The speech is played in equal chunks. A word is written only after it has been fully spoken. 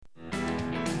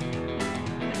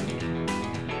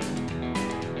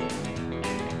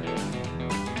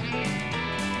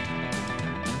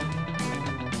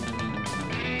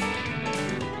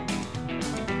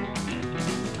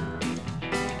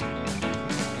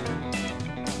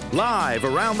Live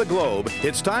around the globe,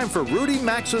 it's time for Rudy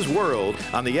Maxa's World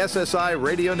on the SSI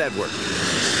Radio Network.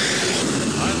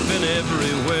 I've been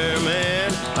everywhere,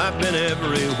 man. I've been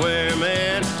everywhere,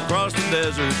 man. Across the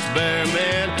deserts bare,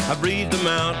 man. I breathed the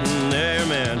mountain air,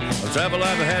 man. Of travel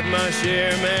I've had my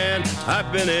share, man.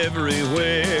 I've been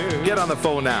everywhere. Get on the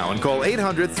phone now and call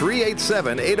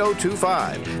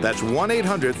 800-387-8025. That's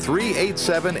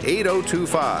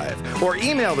 1-800-387-8025. Or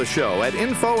email the show at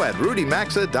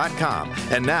info@rudymaxa.com.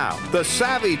 And now, the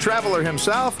savvy traveler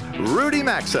himself, Rudy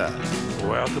Maxa.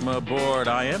 Welcome aboard.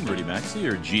 I am Rudy Maxa,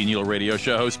 your genial radio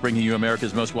show host, bringing you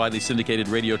America's most widely syndicated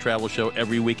radio travel show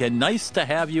every weekend. Nice to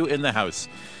have you in the house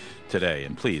today.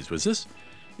 And please, was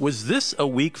this a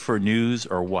week for news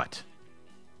or what?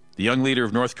 The young leader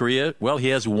of North Korea, well, he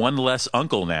has one less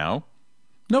uncle now.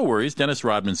 No worries, Dennis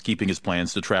Rodman's keeping his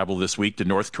plans to travel this week to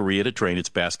North Korea to train its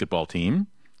basketball team.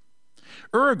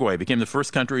 Uruguay became the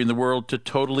first country in the world to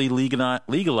totally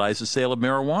legalize the sale of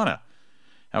marijuana.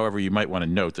 However, you might want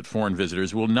to note that foreign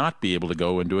visitors will not be able to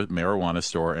go into a marijuana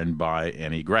store and buy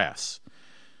any grass.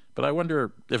 But I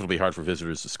wonder if it'll be hard for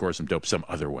visitors to score some dope some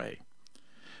other way.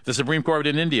 The Supreme Court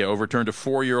in India overturned a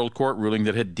 4-year-old court ruling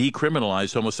that had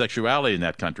decriminalized homosexuality in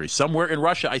that country. Somewhere in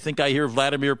Russia, I think I hear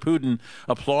Vladimir Putin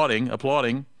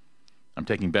applauding. I'm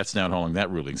taking bets now on how long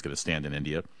that ruling's going to stand in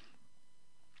India.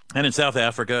 And in South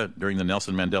Africa, during the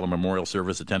Nelson Mandela Memorial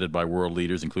Service attended by world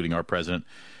leaders, including our president,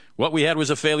 what we had was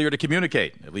a failure to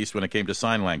communicate, at least when it came to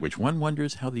sign language. One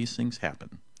wonders how these things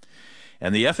happen.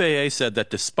 And the FAA said that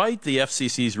despite the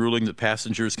FCC's ruling that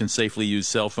passengers can safely use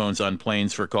cell phones on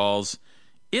planes for calls,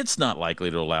 it's not likely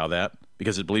to allow that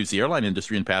because it believes the airline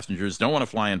industry and passengers don't want to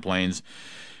fly in planes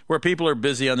where people are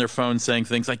busy on their phones saying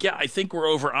things like, yeah, I think we're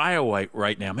over Iowa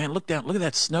right now. Man, look at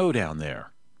that snow down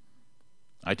there.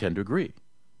 I tend to agree.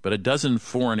 But a dozen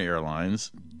foreign airlines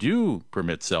do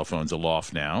permit cell phones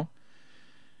aloft now.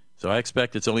 So I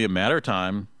expect it's only a matter of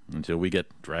time until we get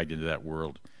dragged into that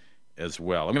world as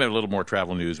well. I'm going to have a little more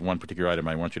travel news, one particular item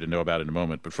I want you to know about in a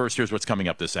moment. But first, here's what's coming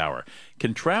up this hour.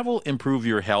 Can travel improve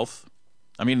your health?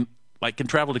 I mean, like, can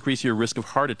travel decrease your risk of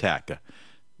heart attack,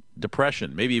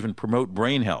 depression, maybe even promote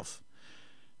brain health?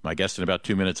 My guest in about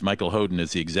 2 minutes, Michael Hoden,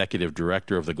 is the executive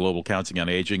director of the Global Council on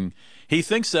Aging. He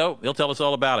thinks so. He'll tell us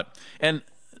all about it. And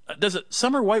does a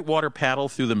summer whitewater paddle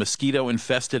through the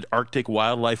mosquito-infested Arctic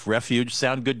Wildlife Refuge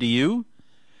sound good to you?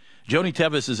 Joni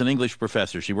Tevis is an English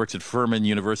professor. She works at Furman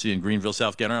University in Greenville,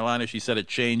 South Carolina. She said it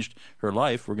changed her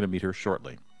life. We're going to meet her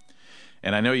shortly.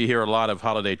 And I know you hear a lot of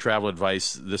holiday travel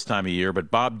advice this time of year,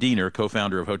 but Bob Diener,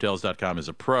 co-founder of Hotels.com, is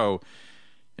a pro,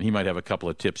 and he might have a couple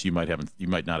of tips you might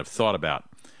not have thought about.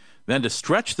 Then to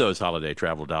stretch those holiday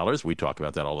travel dollars, we talk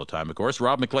about that all the time, of course,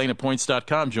 Rob McLean at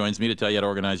Points.com joins me to tell you how to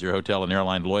organize your hotel and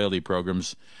airline loyalty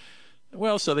programs,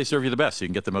 well, so they serve you the best, so you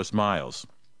can get the most miles.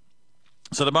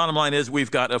 So the bottom line is we've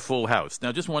got a full house.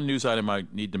 Now, just one news item I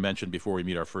need to mention before we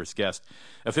meet our first guest.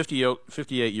 A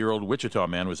 58-year-old Wichita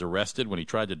man was arrested when he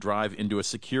tried to drive into a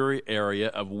secure area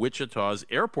of Wichita's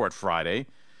airport Friday,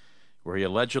 where he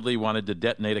allegedly wanted to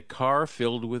detonate a car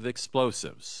filled with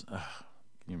explosives. Can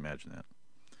you imagine that?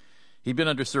 He'd been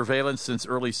under surveillance since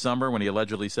early summer when he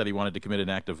allegedly said he wanted to commit an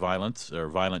act of violence or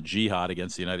violent jihad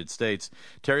against the United States.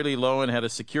 Terry Lee Lowen had a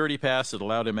security pass that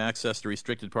allowed him access to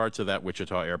restricted parts of that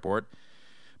Wichita airport.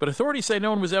 But authorities say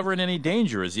no one was ever in any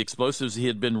danger as the explosives he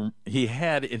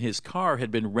had in his car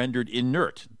had been rendered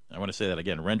inert. I want to say that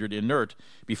again, rendered inert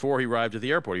before he arrived at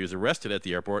the airport. He was arrested at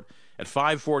the airport at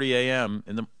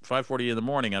 5:40 in the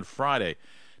morning on Friday.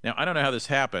 Now, I don't know how this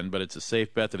happened, but it's a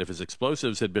safe bet that if his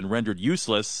explosives had been rendered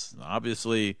useless,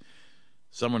 obviously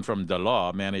someone from the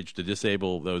law managed to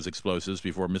disable those explosives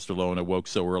before Mr. Lowen awoke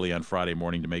so early on Friday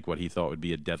morning to make what he thought would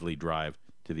be a deadly drive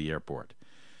to the airport.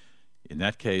 In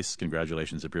that case,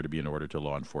 congratulations appear to be in order to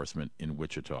law enforcement in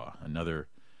Wichita. Another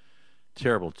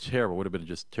terrible, would have been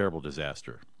just terrible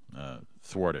disaster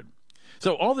thwarted.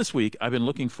 So all this week, I've been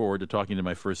looking forward to talking to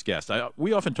my first guest.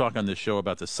 We often talk on this show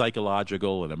about the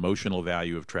psychological and emotional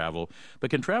value of travel, but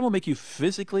can travel make you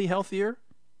physically healthier?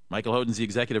 Michael Hoden's the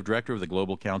executive director of the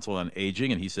Global Council on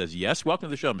Aging, and he says yes. Welcome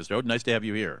to the show, Mr. Hoden. Nice to have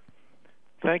you here.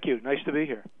 Thank you. Nice to be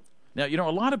here. Now, you know,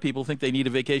 a lot of people think they need a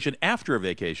vacation after a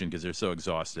vacation because they're so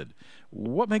exhausted.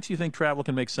 What makes you think travel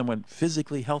can make someone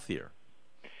physically healthier?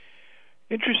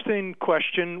 Interesting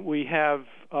question. We have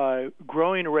a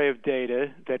growing array of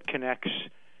data that connects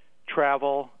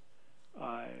travel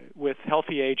with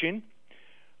healthy aging.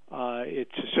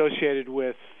 It's associated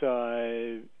with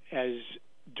as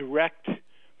direct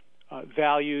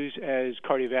values as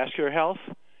cardiovascular health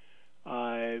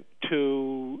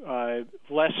to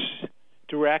less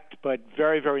direct but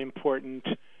very, very important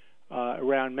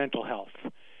around mental health.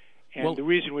 And the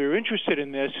reason we were interested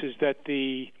in this is that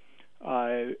the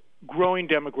growing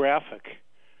demographic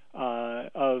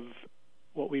of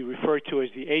what we refer to as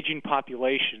the aging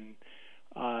population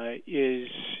is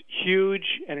huge,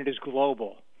 and it is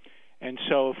global. And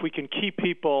so if we can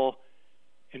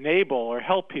enable or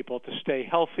help people to stay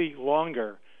healthy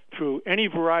longer through any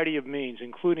variety of means,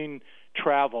 including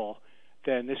travel,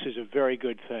 then this is a very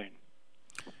good thing.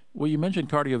 Well, you mentioned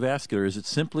cardiovascular. Is it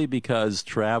simply because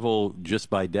travel, just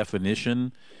by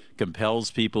definition,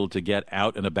 compels people to get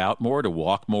out and about more, to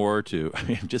walk more,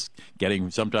 just getting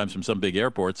sometimes from some big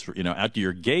airports, out to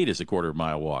your gate is a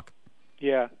quarter-mile walk?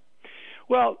 Yeah.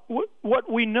 Well,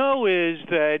 what we know is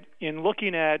that in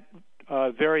looking at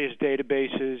various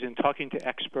databases and talking to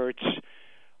experts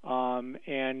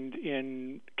and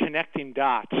in connecting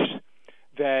dots,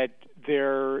 that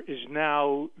there is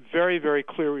now very, very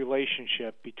clear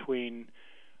relationship between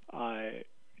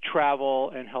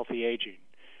travel and healthy aging.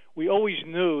 We always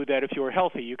knew that if you were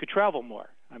healthy, you could travel more.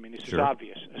 I mean, this is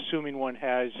obvious, assuming one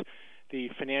has the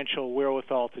financial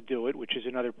wherewithal to do it, which is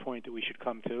another point that we should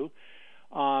come to.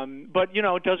 But,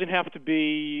 it doesn't have to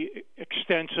be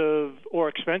extensive or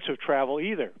expensive travel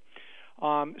either.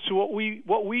 So what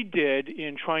we did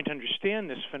in trying to understand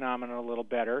this phenomenon a little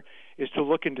better is to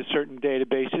look into certain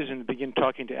databases and begin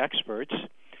talking to experts.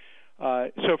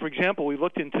 So, for example, we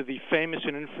looked into the famous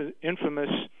and infamous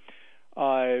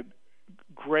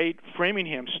Great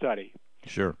Framingham study.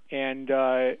 Sure. And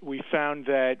we found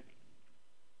that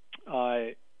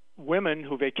women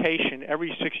who vacation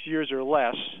every 6 years or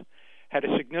less had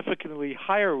a significantly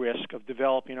higher risk of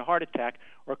developing a heart attack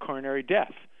or coronary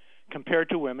death compared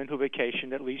to women who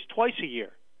vacationed at least twice a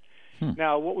year.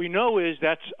 Now, what we know is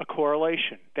that's a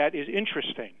correlation. That is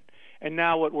interesting. And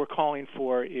now what we're calling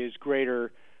for is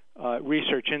greater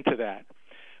research into that.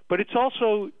 But it's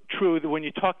also true that when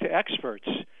you talk to experts,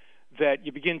 that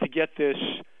you begin to get this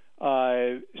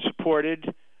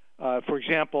supported. For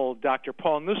example, Dr.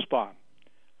 Paul Nussbaum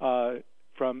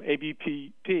from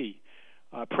ABPP,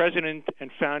 president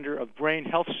and founder of Brain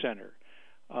Health Center,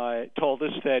 told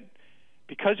us that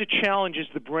because it challenges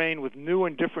the brain with new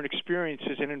and different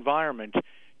experiences and environment,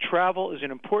 travel is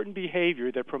an important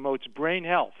behavior that promotes brain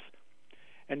health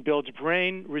and builds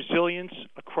brain resilience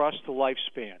across the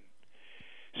lifespan.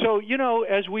 So,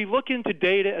 as we look into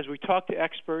data, as we talk to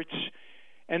experts,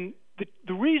 and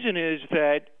the reason is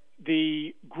that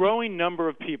the growing number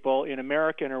of people in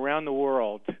America and around the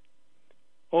world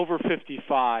over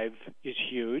 55 is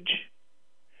huge.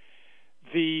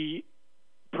 The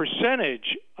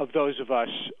percentage of those of us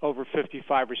over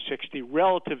 55 or 60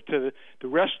 relative to the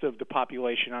rest of the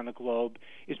population on the globe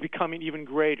is becoming even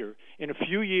greater. In a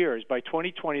few years, by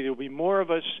 2020, there will be more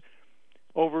of us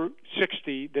over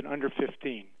 60 than under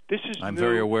 15. I'm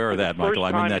very aware of that, Michael.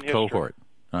 I'm in that cohort.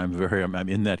 I'm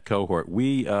in that cohort.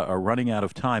 We are running out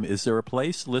of time. Is there a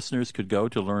place listeners could go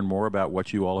to learn more about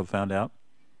what you all have found out?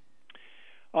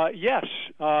 Yes.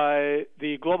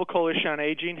 The Global Coalition on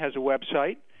Aging has a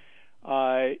website.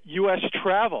 U.S.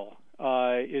 Travel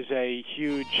is a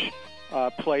huge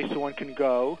place that one can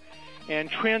go.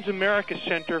 And Transamerica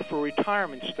Center for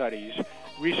Retirement Studies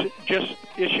just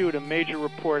issued a major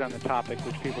report on the topic,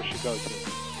 which people should go to.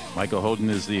 Michael Hoden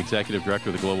is the Executive Director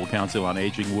of the Global Council on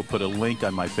Aging. We'll put a link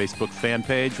on my Facebook fan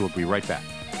page. We'll be right back.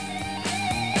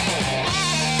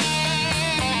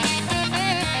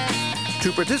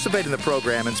 To participate in the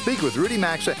program and speak with Rudy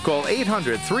Maxa, call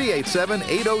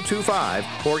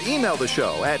 800-387-8025 or email the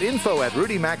show at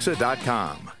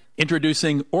info@rudymaxa.com.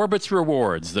 Introducing Orbitz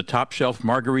Rewards, the top-shelf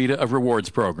margarita of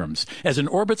rewards programs. As an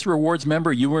Orbitz Rewards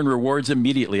member, you earn rewards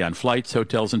immediately on flights,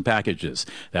 hotels, and packages.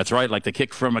 That's right, like the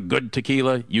kick from a good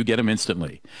tequila, you get them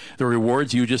instantly. The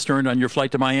rewards you just earned on your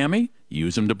flight to Miami,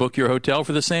 use them to book your hotel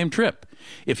for the same trip.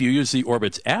 If you use the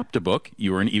Orbitz app to book,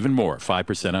 you earn even more,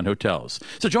 5% on hotels.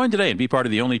 So join today and be part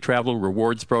of the only travel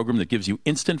rewards program that gives you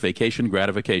instant vacation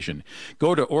gratification.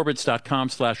 Go to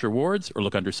Orbitz.com/rewards or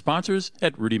look under sponsors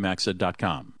at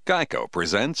RudyMaxa.com. Geico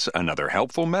presents another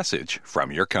helpful message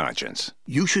from your conscience.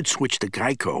 You should switch to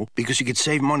Geico because you could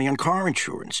save money on car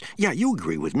insurance. Yeah, you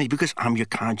agree with me because I'm your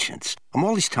conscience. I'm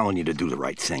always telling you to do the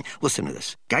right thing. Listen to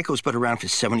this. Geico's been around for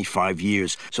 75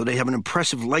 years, so they have an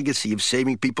impressive legacy of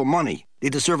saving people money. They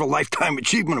deserve a Lifetime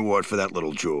Achievement Award for that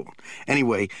little jewel.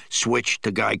 Anyway, switch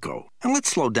to Geico. And let's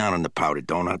slow down on the powdered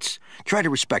donuts. Try to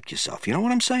respect yourself. You know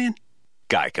what I'm saying?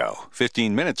 Geico.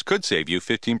 15 minutes could save you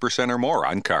 15% or more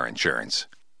on car insurance.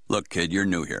 Look, kid, you're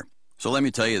new here. So let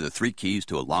me tell you the 3 keys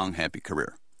to a long, happy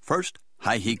career. First,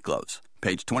 high heat gloves,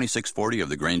 page 2640 of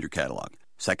the Grainger catalog.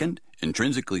 Second,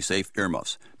 intrinsically safe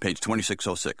earmuffs, page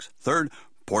 2606. Third,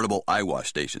 portable eye wash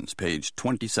stations, page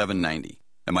 2790.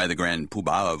 Am I the grand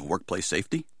poobah of workplace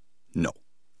safety? No.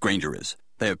 Grainger is.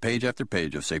 They have page after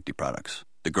page of safety products.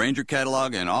 The Grainger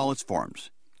catalog in all its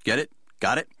forms. Get it?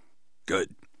 Got it?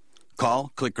 Good.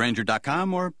 Call, click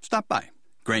Grainger.com, or stop by.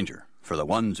 Grainger, for the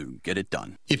ones who get it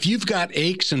done. If you've got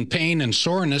aches and pain and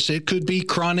soreness, it could be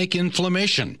chronic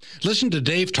inflammation. Listen to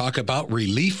Dave talk about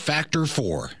Relief Factor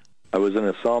 4. I was in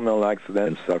a sawmill accident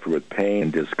and suffered with pain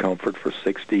and discomfort for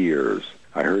 60 years.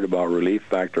 I heard about Relief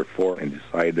Factor 4 and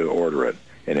decided to order it.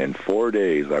 And in 4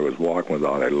 days, I was walking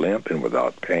without a limp and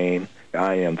without pain.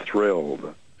 I am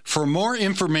thrilled. For more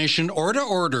information or to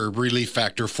order Relief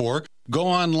Factor 4, go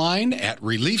online at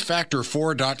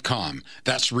ReliefFactor4.com.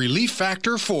 That's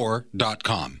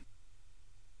ReliefFactor4.com.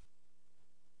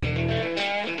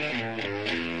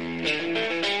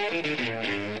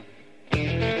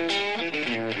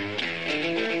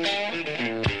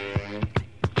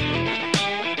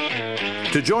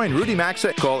 To join Rudy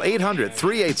Maxa, call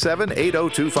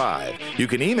 800-387-8025. You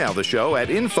can email the show at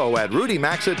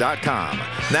info@rudymaxa.com.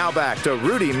 Now back to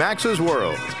Rudy Maxa's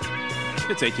World.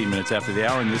 It's 18 minutes after the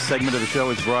hour, and this segment of the show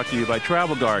is brought to you by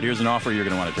Travel Guard. Here's an offer you're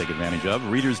going to want to take advantage of.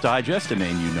 Reader's Digest, a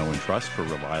name you know and trust for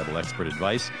reliable expert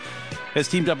advice, has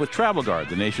teamed up with Travel Guard,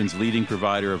 the nation's leading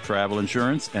provider of travel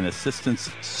insurance and assistance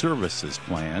services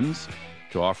plans,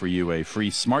 to offer you a free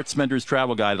Smart Spenders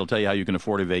travel guide. It'll tell you how you can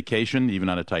afford a vacation, even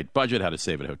on a tight budget, how to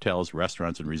save at hotels,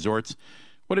 restaurants, and resorts,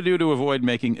 what to do to avoid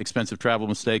making expensive travel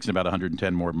mistakes, and about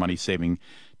 110 more money-saving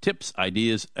tips,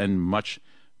 ideas, and much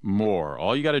more.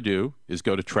 All you got to do is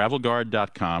go to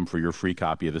TravelGuard.com for your free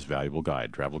copy of this valuable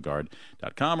guide,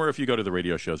 TravelGuard.com, or if you go to the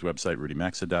radio show's website,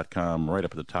 RudyMaxa.com, right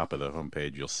up at the top of the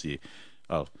homepage, you'll see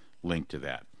a link to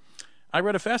that. I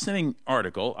read a fascinating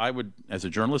article. I would, as a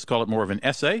journalist, call it more of an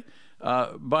essay,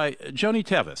 by Joni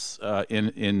Tevis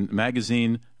in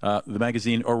magazine, the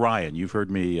magazine Orion. You've heard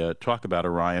me talk about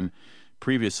Orion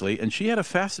previously, and she had a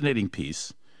fascinating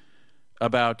piece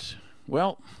about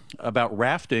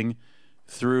rafting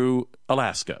through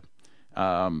Alaska.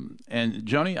 And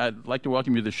Joni, I'd like to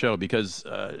welcome you to the show because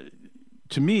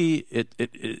to me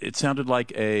it sounded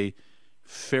like a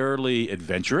fairly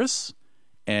adventurous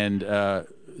and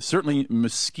certainly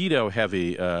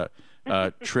mosquito-heavy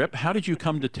trip. How did you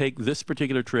come to take this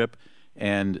particular trip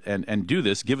and do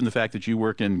this, given the fact that you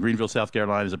work in Greenville, South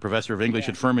Carolina, as a professor of English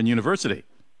at Furman University?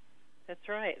 That's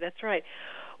right.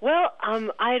 Well,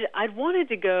 I'd wanted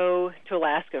to go to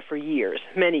Alaska for years,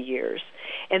 many years,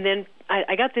 and then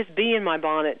I got this bee in my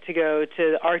bonnet to go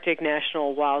to the Arctic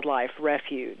National Wildlife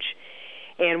Refuge,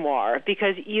 ANWR,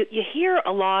 because you hear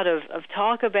a lot of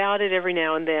talk about it every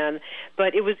now and then,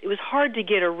 but it was hard to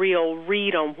get a real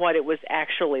read on what it was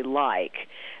actually like.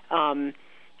 Some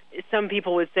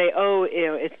people would say, "Oh,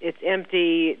 it's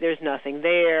empty, there's nothing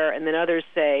there," and then others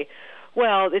say,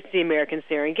 "Well, it's the American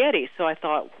Serengeti." So I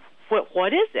thought,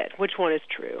 what is it? Which one is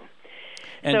true?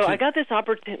 And so I got this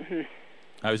opportunity.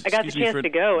 I got the chance to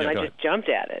go, and I just jumped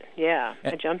at it. Yeah,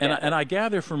 I jumped at it. And I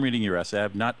gather from reading your essay,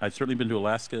 I've certainly been to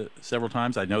Alaska several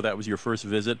times. I know that was your first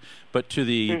visit, but to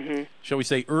the, shall we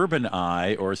say, urban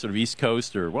eye, or sort of East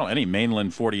Coast, or, well, any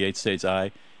mainland 48 states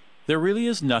eye, there really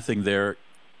is nothing there,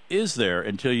 is there,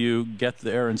 until you get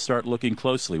there and start looking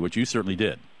closely, which you certainly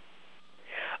did.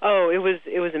 Oh, it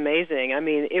was amazing. I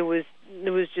mean, it was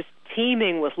just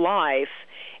teeming with life,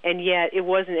 and yet it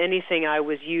wasn't anything I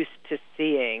was used to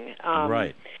seeing.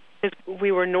 Right.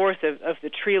 We were north of the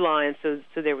tree line, so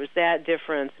there was that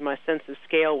difference. My sense of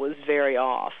scale was very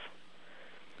off.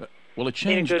 Well, it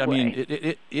changed. I mean,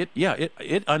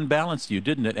 it unbalanced you,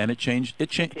 didn't it? And it changed. It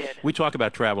changed. We talk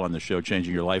about travel on the show,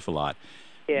 changing your life a lot.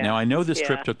 Yeah. Now, I know this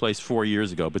trip took place 4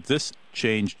 years ago, but this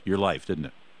changed your life, didn't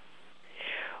it?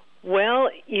 Well,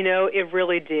 it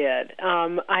really did.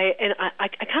 I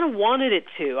kind of wanted it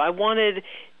to. I wanted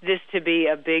this to be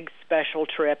a big special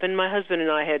trip, and my husband and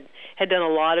I had done a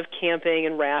lot of camping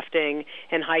and rafting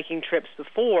and hiking trips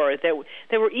before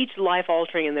that were each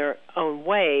life-altering in their own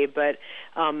way, but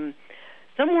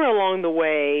somewhere along the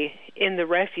way in the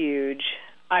refuge,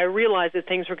 I realized that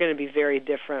things were going to be very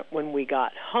different when we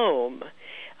got home.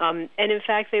 And in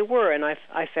fact, they were, and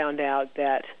I found out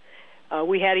that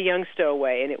we had a young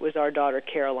stowaway, and it was our daughter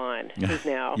Caroline, who's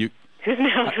now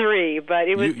 3. But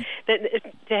it was to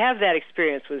have that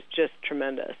experience was just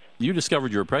tremendous. You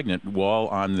discovered you were pregnant while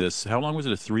on this. How long was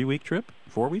it? A 3-week trip?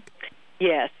 4-week?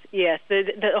 Yes.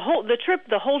 The whole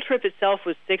trip itself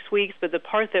was 6 weeks, but the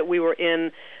part that we were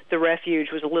in the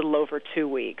refuge was a little over 2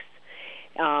 weeks.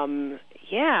 And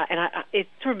it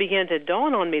sort of began to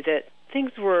dawn on me that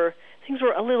things were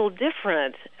a little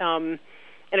different.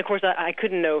 And of course, I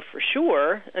couldn't know for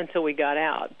sure until we got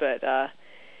out. But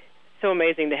so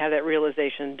amazing to have that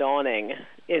realization dawning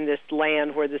in this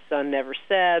land where the sun never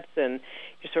sets, and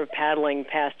you're sort of paddling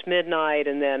past midnight,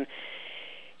 and then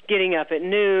getting up at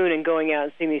noon and going out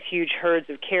and seeing these huge herds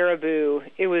of caribou.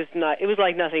 It was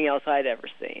like nothing else I'd ever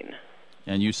seen.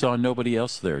 And you saw nobody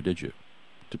else there, did you?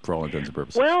 For all intents and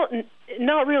purposes. Well,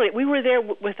 not really. We were there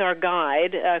with our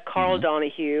guide, Carl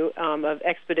Donahue of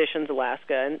Expeditions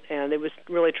Alaska, and it was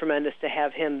really tremendous to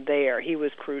have him there. He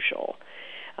was crucial.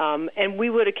 And we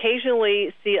would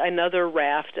occasionally see another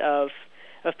raft of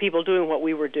people doing what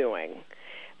we were doing.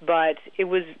 But it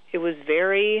was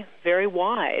very, very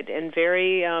wide and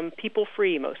very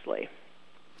people-free mostly.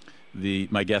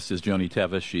 My guest is Joni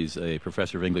Tevis. She's a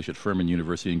professor of English at Furman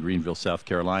University in Greenville, South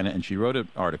Carolina, and she wrote an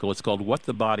article. It's called What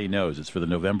the Body Knows. It's for the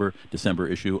November-December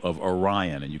issue of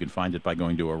Orion, and you can find it by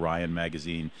going to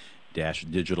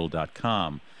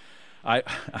orionmagazine-digital.com. I'm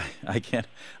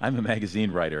a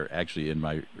magazine writer, actually, in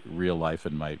my real life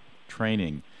and my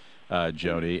training,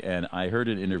 Joni, and I heard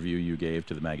an interview you gave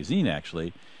to the magazine,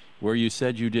 actually, where you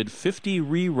said you did 50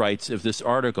 rewrites of this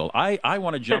article. I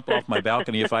want to jump off my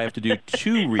balcony if I have to do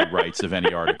 2 rewrites of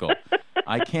any article.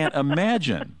 I can't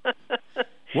imagine.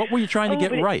 What were you trying to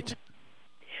get right?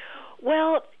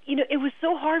 Well, it was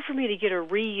so hard for me to get a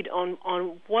read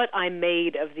on what I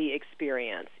made of the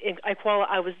experience. While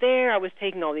I was there, I was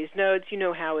taking all these notes, you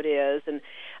know how it is, and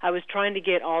I was trying to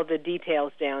get all the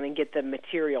details down and get the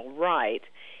material right.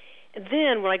 And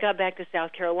then when I got back to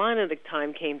South Carolina, the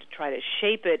time came to try to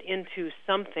shape it into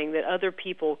something that other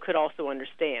people could also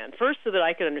understand. First so that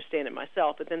I could understand it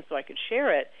myself, but then so I could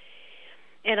share it.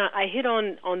 And I hit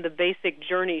on the basic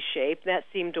journey shape. That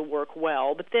seemed to work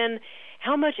well. But then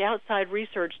how much outside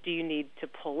research do you need to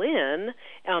pull in?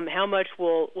 How much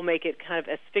will make it kind of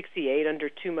asphyxiate under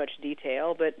too much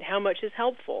detail, but how much is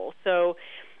helpful? So,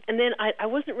 and then I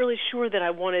wasn't really sure that I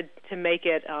wanted to make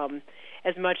it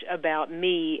as much about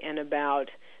me and about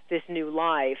this new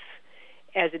life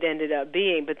as it ended up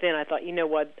being. But then I thought, you know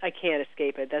what, I can't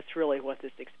escape it. That's really what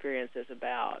this experience is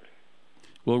about.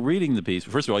 Well, reading the piece,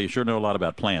 first of all, you sure know a lot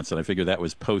about plants, and I figured that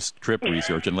was post-trip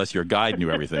research, unless your guide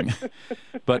knew everything.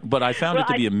 But I found it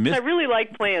to be a myth. I really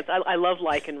like plants. I love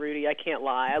lichen, Rudy. I can't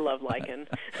lie. I love lichen.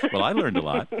 Well, I learned a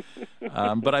lot.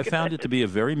 But I found it to be a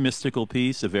very mystical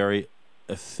piece, a very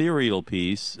ethereal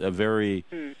piece, a very...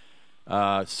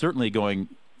 certainly going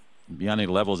beyond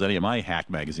any levels any of my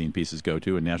hack magazine pieces go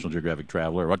to in National Geographic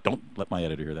Traveler. Well, don't let my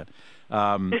editor hear that.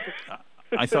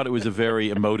 I thought it was a very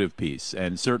emotive piece,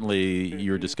 and certainly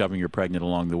you're discovering you're pregnant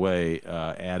along the way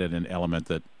added an element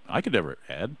that I could never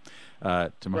add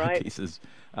to my pieces.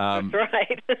 That's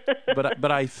right.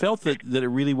 but I felt that it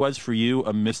really was for you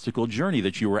a mystical journey,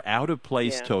 that you were out of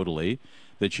place totally,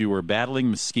 that you were battling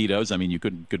mosquitoes. I mean, you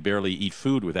could barely eat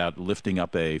food without lifting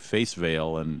up a face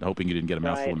veil and hoping you didn't get a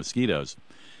mouthful of mosquitoes.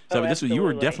 So you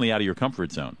were definitely out of your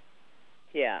comfort zone.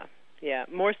 Yeah,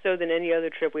 more so than any other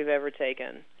trip we've ever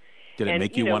taken. Did it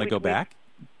make you want to go back?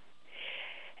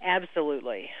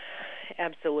 Absolutely. I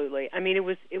mean, it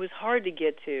was hard to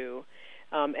get to,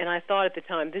 and I thought at the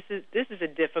time this is a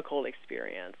difficult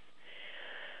experience.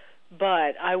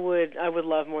 But I would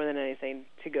love more than anything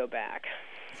to go back.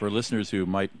 For listeners who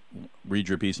might read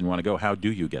your piece and want to go, how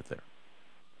do you get there?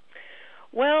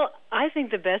 Well, I think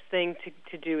the best thing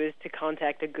to do is to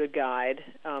contact a good guide.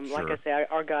 Sure. Like I say,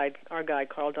 our guide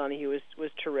Carl Donahue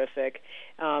was terrific.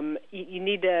 You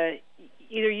need to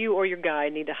either you or your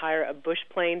guide need to hire a bush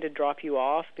plane to drop you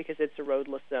off because it's a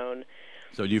roadless zone.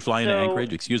 So do you fly into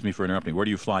Anchorage? Excuse me for interrupting. Where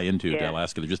do you fly into to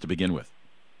Alaska just to begin with?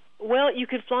 Well, you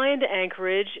could fly into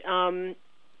Anchorage, or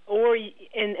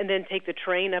and then take the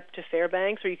train up to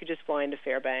Fairbanks, or you could just fly into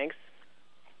Fairbanks.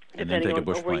 And then take a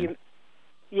bush plane.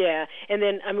 Yeah, and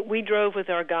then we drove with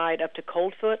our guide up to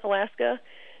Coldfoot, Alaska,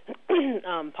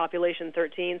 population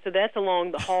 13. So that's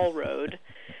along the Hall Road,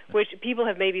 which people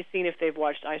have maybe seen if they've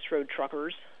watched Ice Road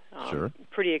Truckers. Sure.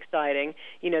 Pretty exciting,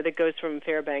 that goes from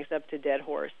Fairbanks up to Dead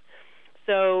Horse.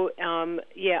 So,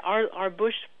 our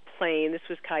bush plane, this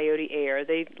was Coyote Air,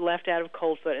 they left out of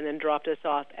Coldfoot and then dropped us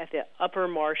off at the Upper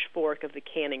Marsh Fork of the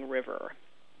Canning River.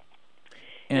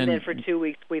 And then for 2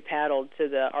 weeks we paddled to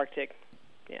the Arctic.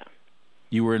 Yeah.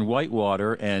 You were in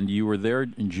Whitewater, and you were there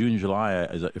in June, July,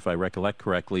 if I recollect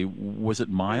correctly. Was it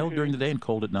mild during the day and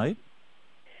cold at night?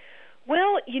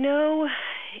 Well, that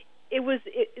was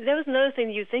another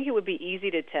thing. You'd think it would be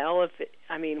easy to tell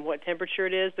what temperature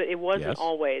it is, but it wasn't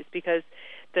always because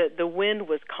the wind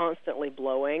was constantly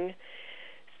blowing.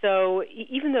 So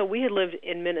even though we had lived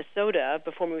in Minnesota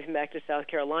before moving back to South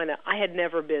Carolina, I had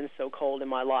never been so cold in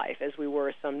my life as we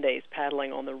were some days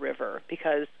paddling on the river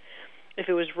because if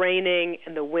it was raining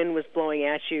and the wind was blowing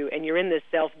at you and you're in this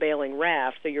self-bailing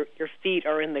raft, so your feet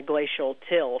are in the glacial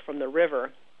till from the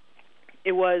river,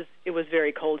 it was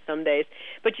very cold some days.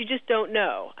 But you just don't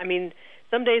know. I mean,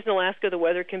 some days in Alaska the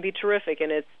weather can be terrific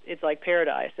and it's like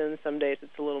paradise, and some days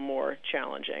it's a little more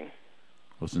challenging.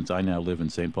 Well, since I now live in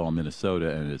St. Paul,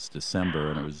 Minnesota, and it's December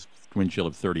and it was wind chill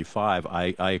of 35,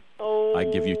 I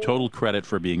give you total credit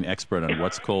for being expert on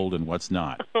what's cold and what's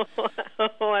not.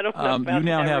 I don't know about you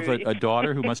now that, have Rudy. a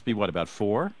daughter who must be, what, about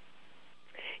 4?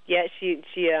 Yeah, she's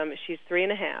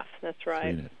 3.5. That's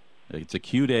right. It's a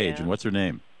cute age. Yeah. And what's her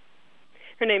name?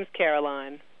 Her name's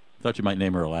Caroline. I thought you might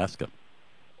name her Alaska.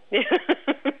 Yeah.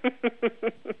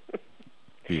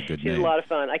 Be a good She's name. a lot of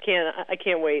fun. I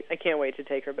can't wait. I can't wait to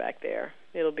take her back there.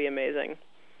 It'll be amazing.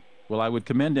 Well, I would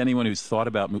commend anyone who's thought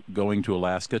about going to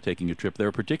Alaska, taking a trip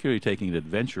there, particularly taking an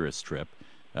adventurous trip,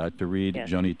 to read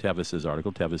Joni Tevis's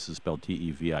article. Tevis is spelled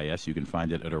T-E-V-I-S. You can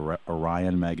find it at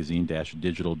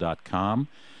orionmagazine-digital.com.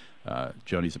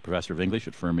 Joni's a professor of English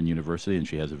at Furman University, and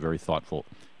she has a very thoughtful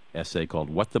essay called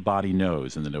What the Body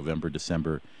Knows in the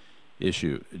November-December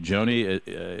issue. Joni,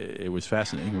 it was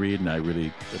fascinating read, and I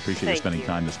really appreciate you spending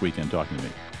time this weekend talking to me.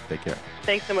 Take care.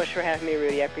 Thanks so much for having me,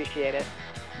 Rudy. I appreciate it.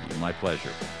 My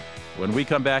pleasure. When we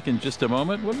come back in just a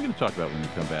moment, what are we going to talk about when we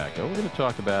come back? Oh, we're going to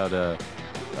talk about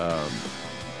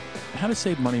how to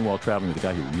save money while traveling with a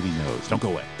guy who really knows. Don't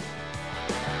go away.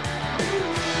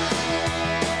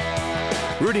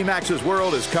 Rudy Maxa's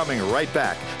World is coming right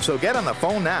back, so get on the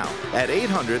phone now at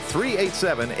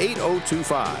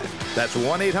 800-387-8025. That's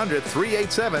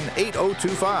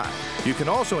 1-800-387-8025. You can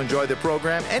also enjoy the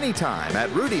program anytime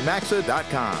at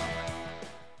rudymaxa.com.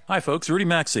 Hi, folks. Rudy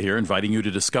Maxa here, inviting you to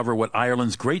discover what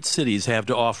Ireland's great cities have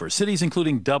to offer. Cities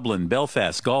including Dublin,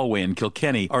 Belfast, Galway, and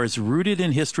Kilkenny are as rooted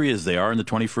in history as they are in the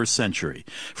 21st century.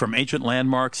 From ancient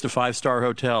landmarks to five-star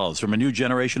hotels, from a new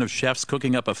generation of chefs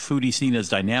cooking up a foodie scene as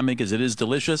dynamic as it is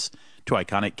delicious, to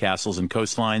iconic castles and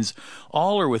coastlines,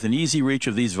 all are within easy reach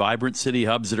of these vibrant city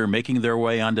hubs that are making their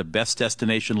way onto best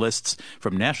destination lists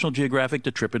from National Geographic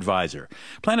to TripAdvisor.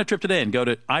 Plan a trip today and go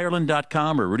to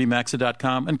Ireland.com or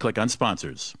RudyMaxa.com and click on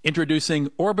sponsors. Introducing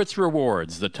Orbitz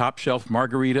Rewards, the top-shelf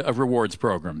margarita of rewards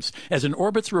programs. As an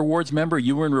Orbitz Rewards member,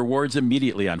 you earn rewards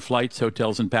immediately on flights,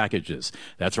 hotels, and packages.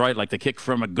 That's right, like the kick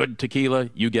from a good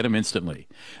tequila, you get them instantly.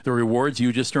 The rewards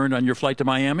you just earned on your flight to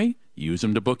Miami, use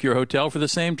them to book your hotel for the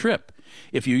same trip.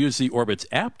 If you use the Orbitz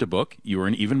app to book, you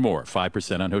earn even more,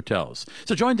 5% on hotels.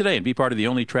 So join today and be part of the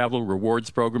only travel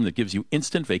rewards program that gives you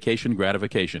instant vacation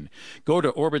gratification. Go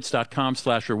to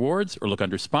Orbitz.com/rewards or look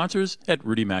under sponsors at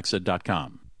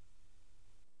RudyMaxa.com.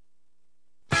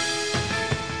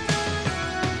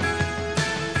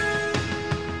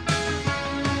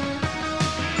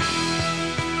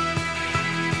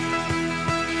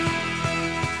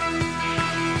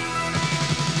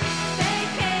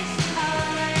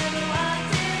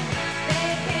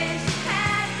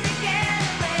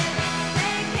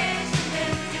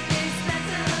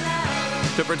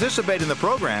 To participate in the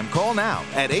program, call now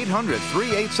at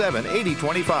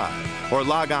 800-387-8025 or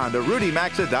log on to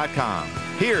rudymaxa.com.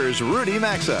 Here's Rudy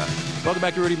Maxa. Welcome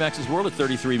back to Rudy Maxa's World at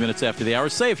 33 minutes after the hour.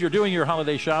 Say, if you're doing your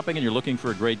holiday shopping and you're looking for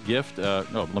a great gift,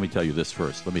 let me tell you this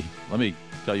first. Let me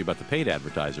tell you about the paid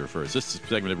advertiser first. This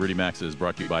segment of Rudy Maxa is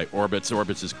brought to you by Orbitz.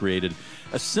 Orbitz has created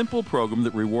a simple program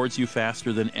that rewards you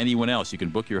faster than anyone else. You can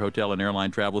book your hotel and airline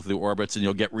travel through Orbitz, and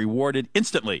you'll get rewarded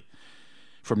instantly.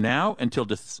 From now until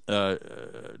this is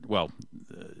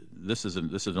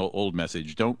an old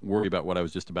message. Don't worry about what I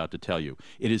was just about to tell you.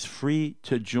 It is free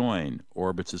to join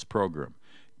Orbitz's program.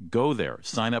 Go there,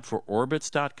 sign up for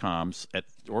Orbitz.com at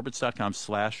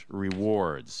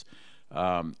Orbitz.com/rewards.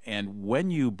 And when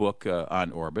you book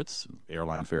on Orbitz,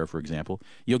 airline fare, for example,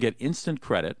 you'll get instant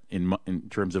credit in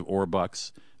terms of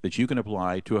Orbucks that you can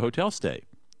apply to a hotel stay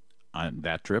on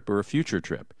that trip or a future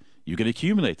trip. You can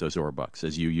accumulate those Orbucks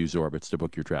as you use Orbitz to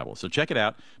book your travel. So check it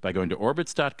out by going to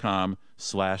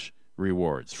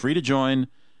Orbitz.com/rewards. Free to join.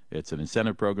 It's an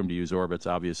incentive program to use Orbitz,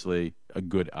 obviously a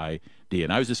good idea.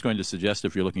 And I was just going to suggest,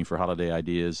 if you're looking for holiday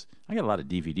ideas, I got a lot of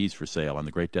DVDs for sale on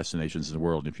the great destinations in the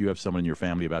world. And if you have someone in your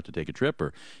family about to take a trip,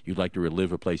 or you'd like to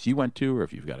relive a place you went to, or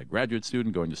if you've got a graduate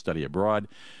student going to study abroad,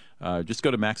 just go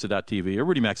to Maxa.tv or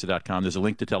RudyMaxa.com. There's a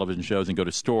link to television shows, and go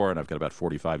to store, and I've got about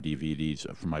 45 DVDs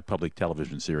from my public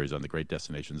television series on the great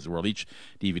destinations of the world. Each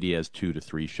DVD has 2 to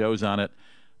 3 shows on it.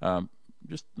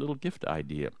 Just a little gift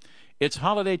idea. It's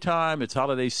holiday time. It's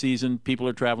holiday season. People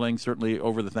are traveling, certainly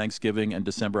over the Thanksgiving and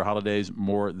December holidays,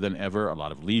 more than ever. A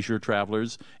lot of leisure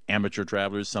travelers, amateur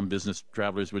travelers, some business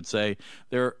travelers would say.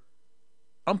 They're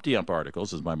umpty-ump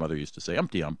articles, as my mother used to say,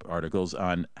 umpty-ump articles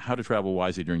on how to travel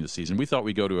wisely during the season. We thought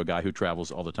we'd go to a guy who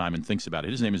travels all the time and thinks about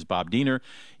it. His name is Bob Diener.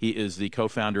 He is the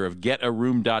co-founder of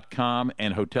GetAroom.com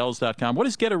and Hotels.com. What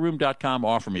does GetAroom.com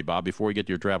offer me, Bob, before we get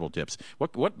to your travel tips?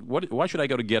 Why should I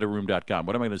go to GetAroom.com?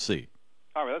 What am I going to see?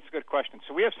 All right, that's a good question.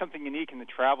 So we have something unique in the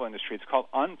travel industry. It's called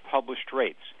unpublished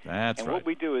rates. That's and right. What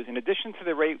we do is, in addition to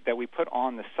the rate that we put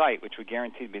on the site, which we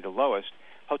guarantee to be the lowest,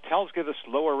 hotels give us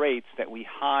lower rates that we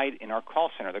hide in our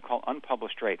call center. They're called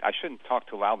unpublished rates. I shouldn't talk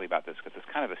too loudly about this because it's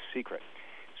kind of a secret.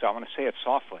 So I'm going to say it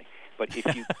softly. But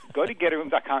if you go to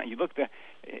GetAroom.com and you look,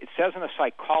 it says on the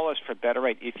site, call us for a better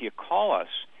rate. If you call us,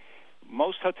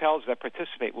 most hotels that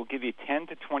participate will give you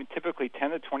typically 10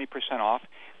 to 20% off.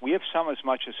 We have some as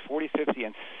much as 40, 50,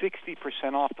 and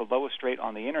 60% off the lowest rate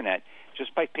on the Internet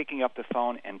just by picking up the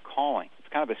phone and calling. It's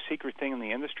kind of a secret thing in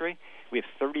the industry. We have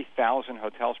 30,000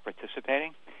 hotels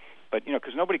participating, but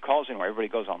because nobody calls anywhere, everybody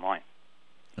goes online.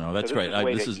 Oh, that's so great.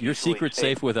 This is your secret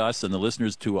safe with us and the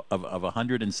listeners of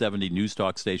 170 news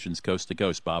talk stations coast to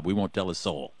coast, Bob. We won't tell a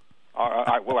soul.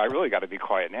 Well, I really got to be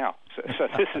quiet now. So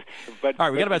this is. But all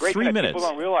right, we got about 3 minutes. People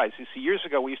don't realize. You see, years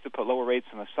ago we used to put lower rates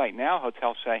on the site. Now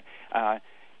hotels say,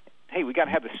 "Hey, we got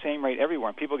to have the same rate everywhere,"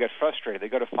 and people get frustrated. They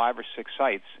go to 5 or 6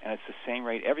 sites, and it's the same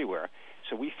rate everywhere.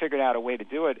 So we figured out a way to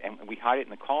do it, and we hide it in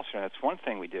the call center. That's one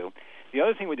thing we do. The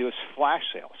other thing we do is flash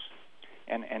sales,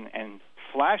 and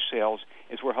flash sales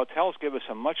is where hotels give us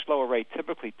a much lower rate,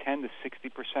 typically 10 to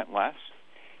 60% less.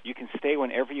 You can stay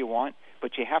whenever you want,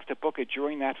 but you have to book it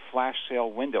during that flash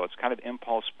sale window. It's kind of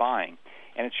impulse buying.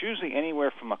 And it's usually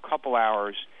anywhere from a couple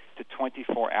hours to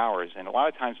 24 hours. And a lot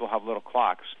of times we'll have little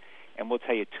clocks, and we'll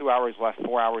tell you 2 hours left,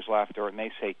 4 hours left, or it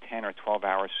may say 10 or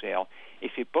 12-hour sale.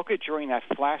 If you book it during that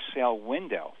flash sale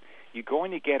window, you're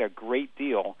going to get a great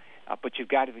deal, but you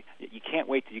can't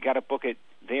wait. You got to book it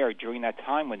there during that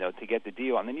time window to get the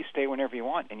deal, and then you stay whenever you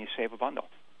want, and you save a bundle.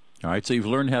 All right, so you've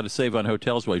learned how to save on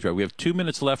hotels while you travel. We have 2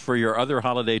 minutes left for your other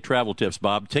holiday travel tips,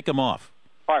 Bob. Tick them off.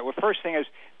 All right, well, first thing is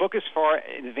book as far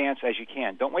in advance as you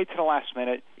can. Don't wait till the last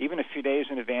minute, even a few days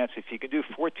in advance. If you could do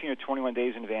 14 or 21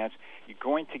 days in advance, you're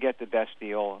going to get the best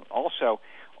deal. Also,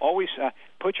 always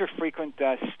put your frequent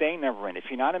stay number in. If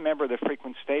you're not a member of the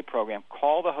frequent stay program,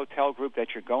 call the hotel group that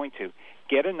you're going to.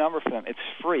 Get a number for them. It's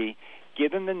free. Give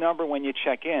them the number when you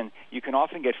check in. You can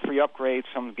often get free upgrades.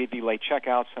 Some give you late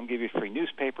checkouts. Some give you free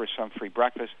newspapers. Some free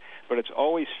breakfast. But it's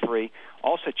always free.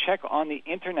 Also, check on the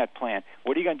Internet plan.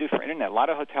 What are you going to do for Internet? A lot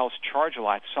of hotels charge a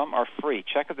lot. Some are free.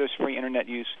 Check if there's free Internet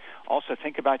use. Also,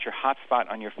 think about your hotspot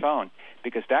on your phone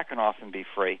because that can often be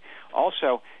free.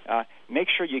 Also, make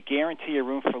sure you guarantee your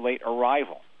room for late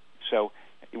arrival. So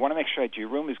you want to make sure that your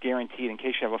room is guaranteed in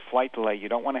case you have a flight delay. You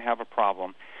don't want to have a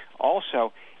problem.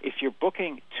 Also, if you're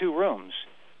booking 2 rooms,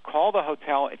 call the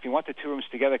hotel. If you want the 2 rooms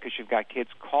together because you've got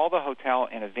kids, call the hotel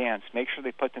in advance. Make sure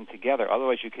they put them together.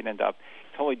 Otherwise, you could end up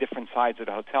totally different sides of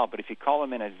the hotel. But if you call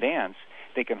them in advance,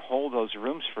 they can hold those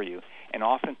rooms for you and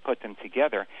often put them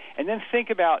together. And then think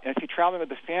about, if you're traveling with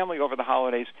the family over the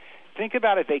holidays, think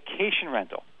about a vacation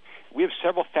rental. We have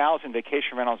several thousand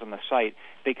vacation rentals on the site.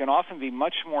 They can often be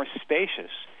much more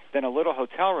spacious than a little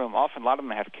hotel room. Often, a lot of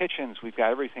them have kitchens. We've got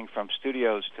everything from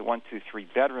studios to 1, 2, 3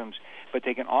 bedrooms, but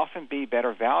they can often be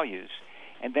better values.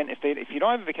 And then if you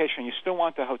don't have a vacation and you still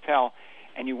want the hotel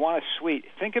and you want a suite,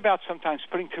 think about sometimes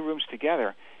putting 2 rooms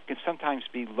together can sometimes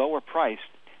be lower priced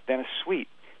than a suite.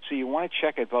 So you want to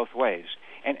check it both ways.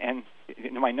 And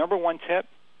my number one tip,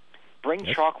 bring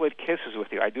chocolate kisses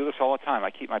with you. I do this all the time.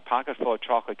 I keep my pocket full of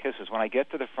chocolate kisses. When I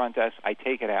get to the front desk, I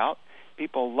take it out.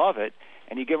 People love it.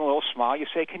 And you give them a little smile. You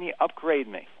say, "Can you upgrade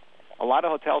me?" A lot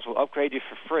of hotels will upgrade you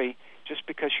for free just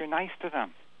because you're nice to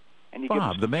them. And you Bob, give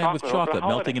them the man with chocolate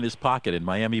melting in his his pocket in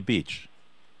Miami Beach.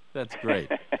 That's great.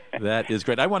 That is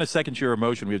great. I want to second your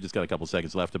emotion. We've just got a couple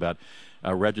seconds left about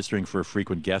registering for a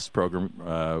frequent guest program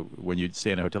when you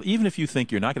stay in a hotel. Even if you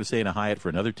think you're not going to stay in a Hyatt for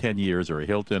another 10 years or a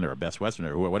Hilton or a Best Western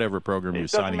or whatever program you're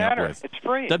signing up with. It's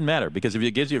free. It doesn't matter because if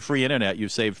it gives you free Internet,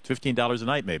 you've saved $15 a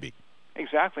night maybe.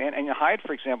 Exactly. And Hyatt,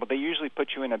 for example, they usually put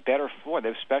you in a better floor. They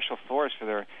have special floors for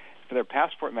their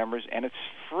passport members, and it's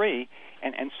free.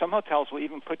 And some hotels will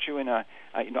even put you in a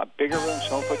bigger room.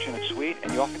 Some will put you in a suite,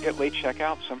 and you often get late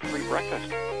checkout, some free breakfast.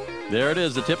 There it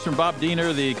is. The tips from Bob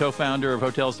Diener, the co-founder of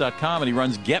Hotels.com, and he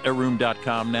runs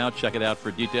GetAroom.com now. Check it out for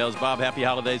details. Bob, happy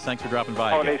holidays. Thanks for dropping by.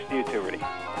 Holidays to you too, Rudy.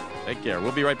 Take care.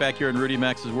 We'll be right back here in Rudy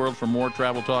Max's World for more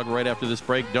travel talk right after this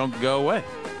break. Don't go away.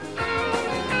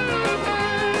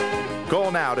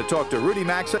 Call now to talk to Rudy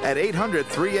Maxa at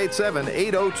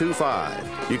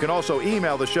 800-387-8025. You can also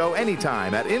email the show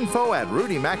anytime at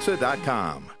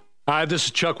info@rudymaxa.com. Hi, this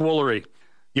is Chuck Woolery.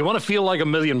 You want to feel like $1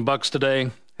 million today?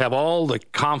 have all the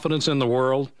confidence in the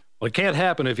world? Well, it can't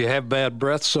happen if you have bad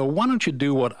breath, so why don't you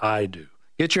do what I do?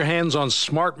 Get your hands on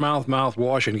Smart Mouth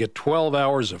mouthwash and get 12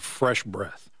 hours of fresh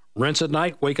breath. Rinse at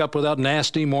night, wake up without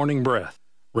nasty morning breath.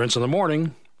 Rinse in the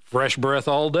morning, fresh breath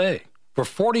all day. For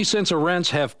 40 cents a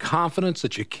rinse, have confidence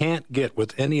that you can't get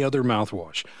with any other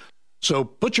mouthwash. So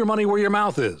put your money where your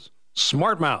mouth is.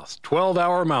 Smart Mouth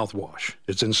 12-hour mouthwash.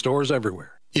 It's in stores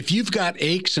everywhere. If you've got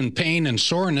aches and pain and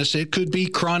soreness, it could be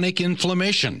chronic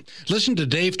inflammation. Listen to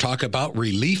Dave talk about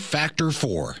Relief Factor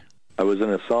 4. I was in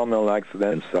a sawmill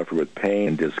accident and suffered with pain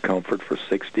and discomfort for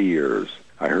 60 years.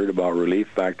 I heard about Relief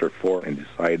Factor 4 and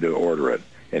decided to order it.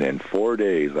 And in 4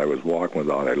 days, I was walking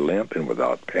without a limp and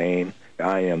without pain.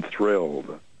 I am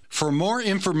thrilled. For more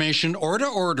information or to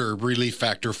order Relief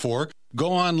Factor 4,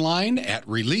 go online at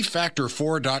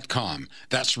ReliefFactor4.com.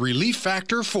 That's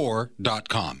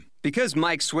ReliefFactor4.com. Because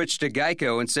Mike switched to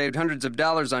Geico and saved hundreds of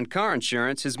dollars on car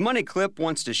insurance, his money clip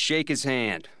wants to shake his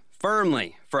hand.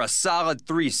 Firmly, for a solid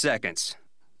 3 seconds.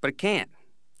 But it can't.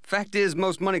 Fact is,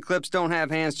 most money clips don't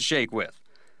have hands to shake with.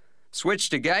 Switch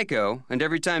to Geico, and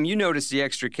every time you notice the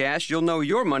extra cash, you'll know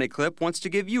your money clip wants to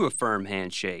give you a firm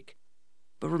handshake.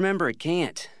 But remember, it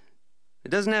can't. It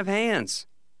doesn't have hands.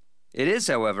 It is,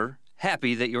 however,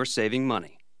 happy that you're saving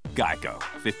money. Geico.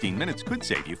 15 minutes could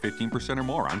save you 15% or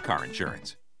more on car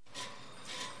insurance.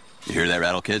 You hear that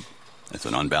rattle, kid? That's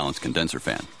an unbalanced condenser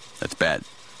fan. That's bad.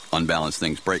 Unbalanced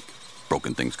things break.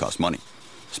 Broken things cost money.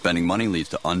 Spending money leads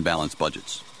to unbalanced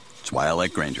budgets. That's why I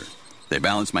like Grainger. They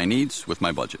balance my needs with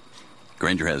my budget.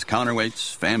 Grainger has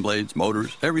counterweights, fan blades,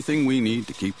 motors, everything we need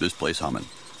to keep this place humming.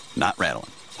 Not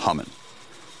rattling, humming.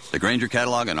 The Grainger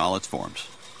catalog in all its forms.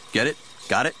 Get it?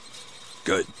 Got it?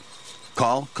 Good.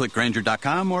 Call, click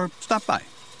Grainger.com, or stop by.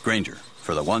 Grainger,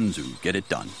 for the ones who get it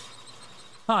done.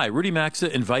 Hi, Rudy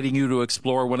Maxa inviting you to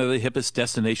explore one of the hippest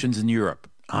destinations in Europe,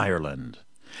 Ireland.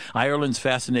 Ireland's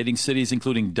fascinating cities,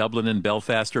 including Dublin and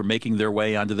Belfast, are making their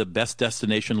way onto the best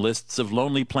destination lists of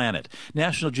Lonely Planet,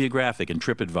 National Geographic, and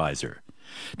TripAdvisor.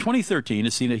 2013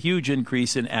 has seen a huge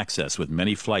increase in access, with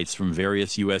many flights from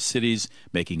various U.S. cities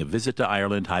making a visit to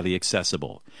Ireland highly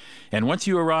accessible. And once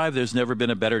you arrive, there's never been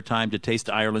a better time to taste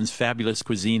Ireland's fabulous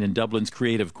cuisine in Dublin's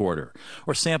Creative Quarter,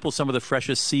 or sample some of the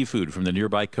freshest seafood from the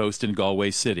nearby coast in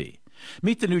Galway City.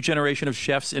 Meet the new generation of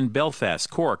chefs in Belfast,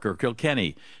 Cork, or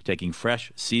Kilkenny, taking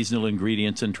fresh, seasonal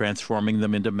ingredients and transforming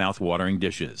them into mouth-watering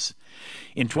dishes.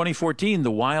 In 2014, the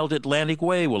Wild Atlantic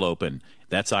Way will open.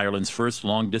 That's Ireland's first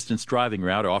long-distance driving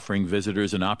route, offering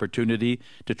visitors an opportunity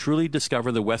to truly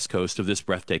discover the west coast of this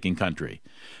breathtaking country.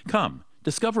 Come,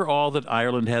 discover all that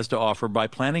Ireland has to offer by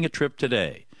planning a trip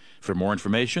today. For more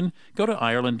information, go to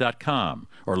Ireland.com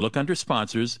or look under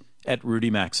sponsors at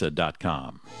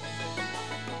RudyMaxa.com.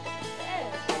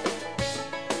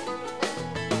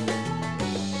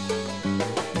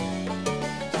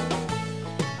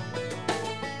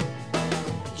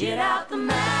 Get out the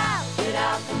map,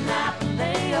 and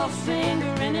lay your finger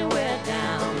anywhere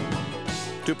down.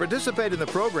 To participate in the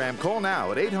program, call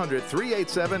now at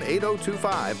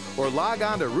 800-387-8025 or log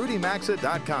on to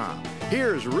RudyMaxa.com.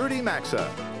 Here's Rudy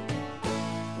Maxa.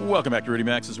 Welcome back to Rudy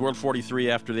Maxa's World.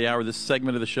 43 after the hour. This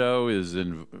segment of the show is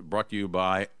brought to you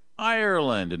by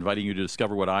Ireland, inviting you to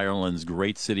discover what Ireland's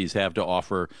great cities have to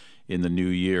offer in the new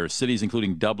year. Cities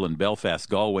including Dublin, Belfast,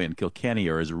 Galway, and Kilkenny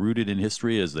are as rooted in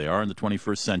history as they are in the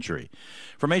 21st century.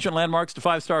 From ancient landmarks to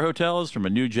five-star hotels, from a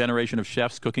new generation of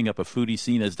chefs cooking up a foodie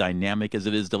scene as dynamic as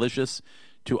it is delicious,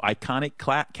 to iconic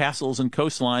castles and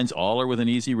coastlines, all are within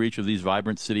easy reach of these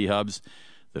vibrant city hubs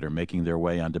that are making their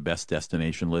way onto best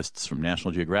destination lists from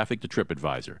National Geographic to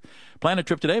TripAdvisor. Plan a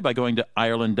trip today by going to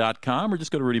Ireland.com or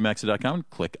just go to RudyMaxa.com and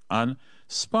click on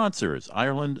sponsors,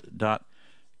 Ireland.com.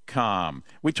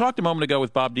 We talked a moment ago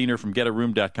with Bob Diener from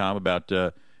GetARoom.com about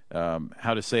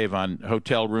how to save on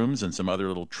hotel rooms and some other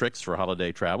little tricks for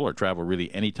holiday travel or travel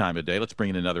really any time of day. Let's bring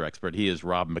in another expert. He is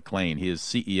Rob McLean. He is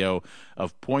CEO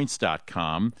of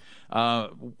Points.com.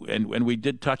 And we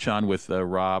did touch on with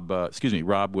Bob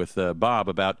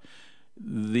about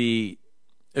the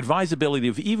advisability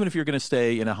of, even if you're going to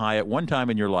stay in a Hyatt one time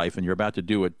in your life and you're about to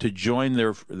do it, to join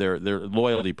their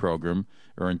loyalty program,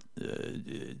 or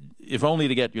if only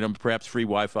to get perhaps free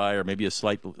Wi-Fi or maybe a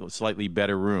slightly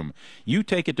better room. You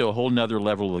take it to a whole nother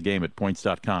level of the game at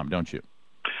Points.com, don't you?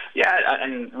 Yeah,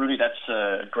 and Rudy, that's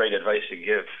great advice to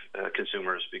give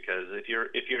consumers, because if you're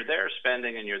there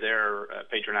spending and you're there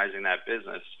patronizing that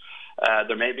business,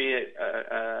 there may be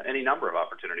any number of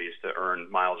opportunities to earn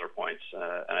miles or points,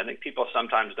 and I think people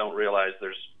sometimes don't realize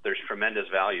there's tremendous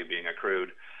value being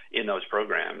accrued in those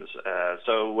programs.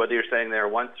 So whether you're staying there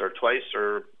once or twice,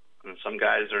 or some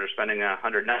guys are spending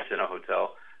 100 nights in a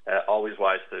hotel, always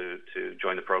wise to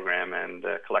join the program and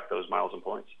collect those miles and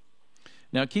points.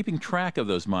 Now, keeping track of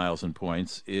those miles and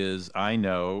points is, I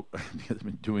know, because I've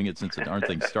been doing it since the darn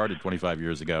thing started 25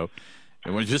 years ago,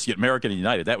 and when it just get American and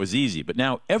United, that was easy. But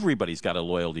now everybody's got a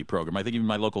loyalty program. I think even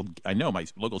my local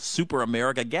Super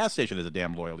America gas station has a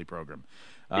damn loyalty program.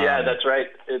 Yeah, that's right.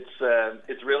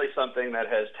 It's really something that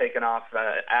has taken off.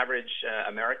 Average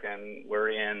American, we're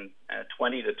in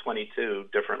 20 to 22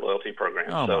 different loyalty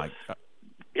programs. Oh, my God.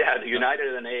 Yeah, the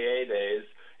United and AA days,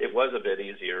 it was a bit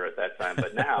easier at that time.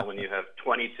 But now when you have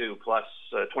 20 to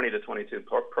 22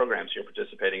 programs you're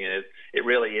participating in, it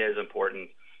really is important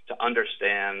to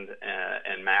understand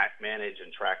and manage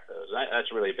and track those. And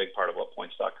that's really a big part of what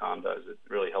Points.com does. It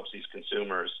really helps these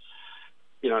consumers,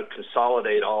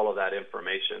 consolidate all of that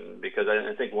information, because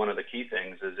I think one of the key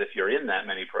things is if you're in that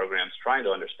many programs, trying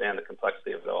to understand the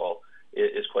complexity of it all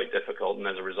is quite difficult, and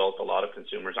as a result, a lot of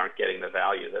consumers aren't getting the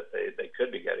value that they could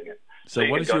be getting it. So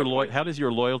what is how does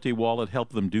your loyalty wallet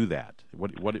help them do that?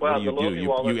 What do you do?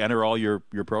 You enter all your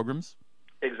programs?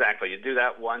 Exactly. You do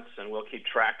that once, and we'll keep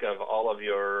track of all of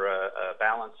your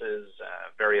balances,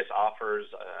 various offers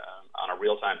on a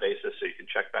real-time basis, so you can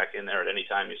check back in there at any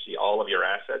time you see all of your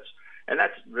assets. And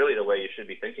that's really the way you should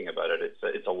be thinking about it.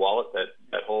 It's a wallet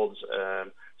that holds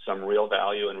some real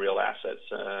value and real assets,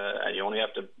 and you only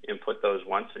have to input those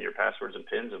once in your passwords and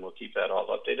PINs, and we'll keep that all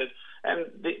updated. And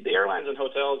the airlines and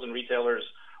hotels and retailers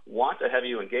want to have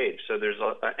you engaged. So there's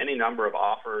any number of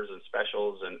offers and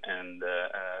specials and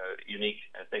unique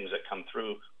things that come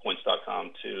through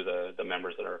Points.com to the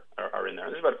members that are in there.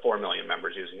 There's about 4 million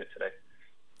members using it today.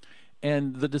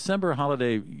 And the December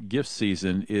holiday gift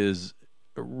season is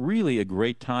really a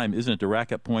great time, isn't it, to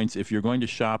rack up points if you're going to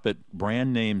shop at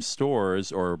brand name stores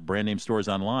or brand name stores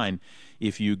online.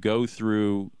 If you go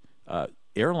through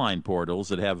airline portals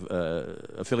that have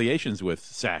affiliations with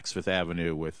Saks Fifth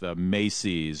Avenue, with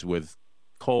Macy's, with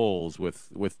Kohl's, with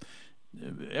a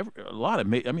lot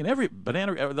of, every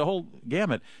banana, the whole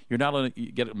gamut. You're not only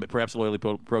get perhaps loyalty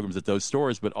programs at those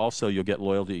stores, but also you'll get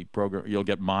you'll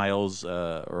get miles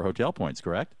or hotel points.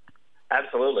 Correct?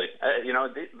 Absolutely.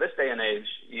 This day and age,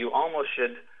 you almost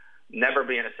should never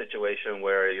be in a situation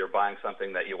where you're buying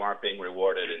something that you aren't being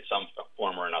rewarded in some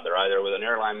form or another, either with an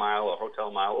airline mile, a hotel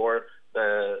mile, or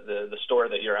the store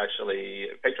that you're actually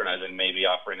patronizing may be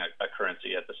offering a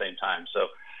currency at the same time. So,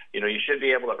 you should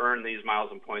be able to earn these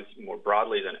miles and points more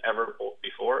broadly than ever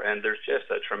before, and there's just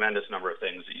a tremendous number of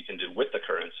things that you can do with the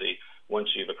currency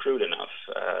once you've accrued enough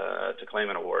to claim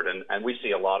an award. And we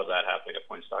see a lot of that happening at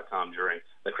Points.com during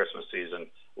the Christmas season,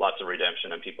 lots of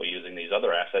redemption and people using these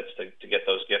other assets to get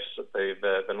those gifts that they've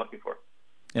been looking for.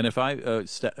 And if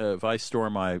I store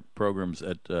my programs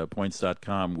at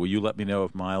Points.com, will you let me know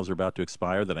if miles are about to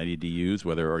expire that I need to use,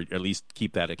 or at least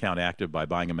keep that account active by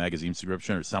buying a magazine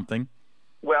subscription or something?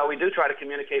 Well, we do try to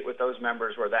communicate with those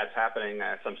members where that's happening.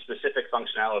 Some specific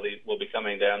functionality will be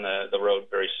coming down the road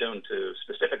very soon to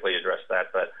specifically address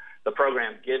that. But the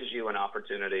program gives you an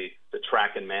opportunity to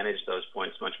track and manage those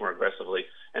points much more aggressively.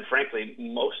 And frankly,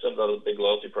 most of those big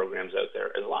loyalty programs out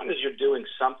there, as long as you're doing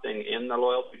something in the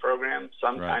loyalty program,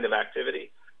 some kind of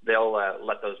activity, they'll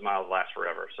let those miles last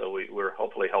forever. So we're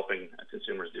hopefully helping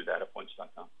consumers do that at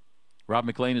Points.com. Rob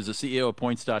McLean is the CEO of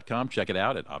Points.com. Check it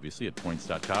out at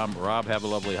Points.com. Rob, have a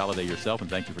lovely holiday yourself, and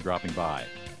thank you for dropping by.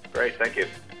 Great, thank you.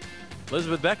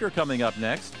 Elizabeth Becker coming up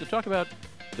next to talk about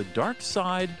the dark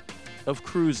side of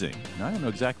cruising. And I don't know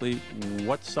exactly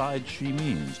what side she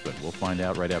means, but we'll find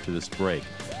out right after this break.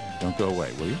 Don't go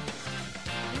away, will you?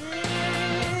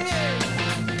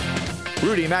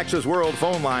 Rudy Maxa's World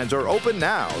phone lines are open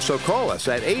now, so call us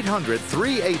at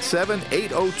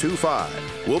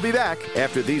 800-387-8025. We'll be back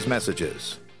after these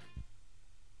messages.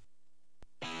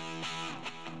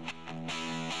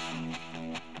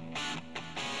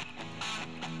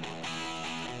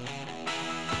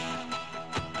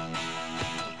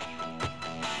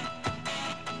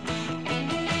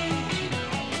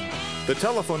 The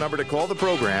telephone number to call the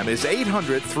program is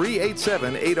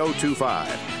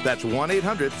 800-387-8025. That's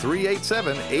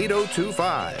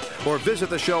 1-800-387-8025. Or visit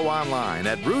the show online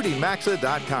at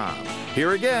rudymaxa.com.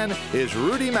 Here again is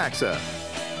Rudy Maxa.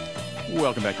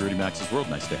 Welcome back to Rudy Maxa's World.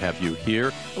 Nice to have you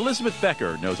here. Elizabeth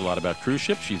Becker knows a lot about cruise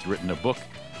ships. She's written a book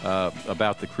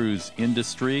about the cruise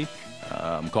industry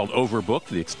called Overbooked,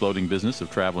 The Exploding Business of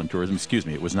Travel and Tourism. Excuse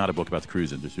me, it was not a book about the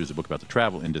cruise industry. It was a book about the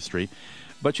travel industry.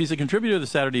 But she's a contributor to the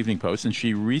Saturday Evening Post, and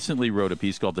she recently wrote a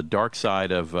piece called The Dark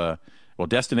Side of,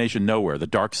 Destination Nowhere, The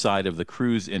Dark Side of the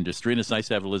Cruise Industry. And it's nice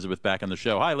to have Elizabeth back on the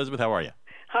show. Hi, Elizabeth. How are you?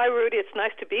 Hi, Rudy. It's nice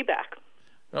to be back.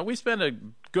 Well, we spent a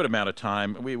good amount of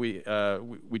time. We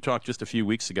talked just a few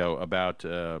weeks ago about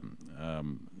our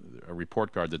a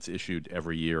report card that's issued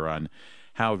every year on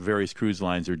how various cruise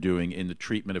lines are doing in the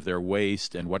treatment of their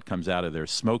waste and what comes out of their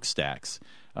smokestacks.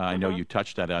 I know you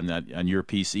touched on your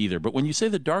piece either. But when you say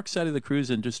the dark side of the cruise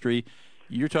industry,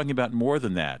 you're talking about more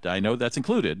than that. I know that's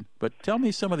included, but tell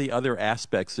me some of the other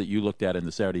aspects that you looked at in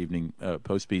the Saturday Evening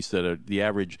Post piece that the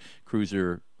average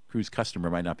cruise customer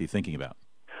might not be thinking about.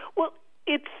 Well,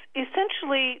 it's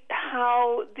essentially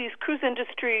how these cruise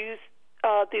industries,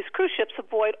 these cruise ships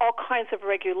avoid all kinds of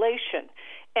regulation.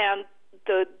 And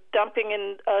the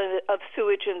dumping of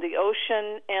sewage in the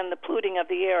ocean and the polluting of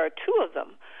the air are two of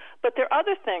them. But there are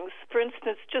other things, for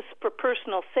instance, just for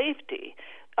personal safety.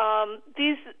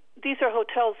 These are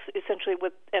hotels essentially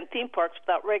and theme parks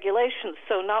without regulations.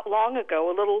 So not long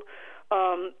ago,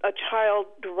 a child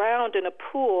drowned in a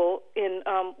pool in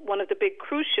one of the big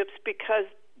cruise ships because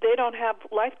they don't have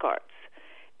lifeguards,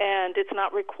 and it's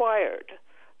not required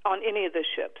on any of the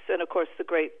ships. And of course, the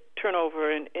great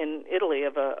turnover in Italy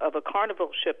of a Carnival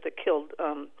ship that killed,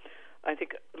 I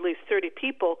think, at least 30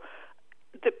 people.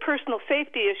 The personal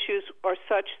safety issues are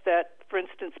such that, for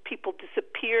instance, people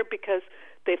disappear because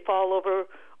they fall over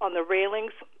on the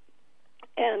railings.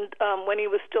 And when he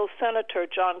was still senator,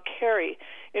 John Kerry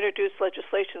introduced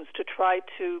legislations to try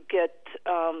to get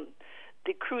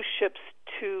the cruise ships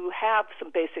to have some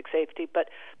basic safety. But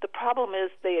the problem is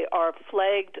they are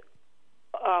flagged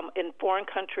in foreign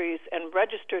countries and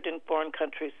registered in foreign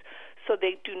countries, so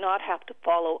they do not have to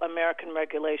follow American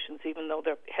regulations, even though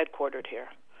they're headquartered here.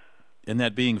 And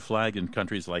that being flagged in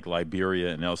countries like Liberia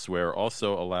and elsewhere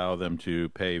also allow them to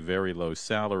pay very low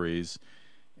salaries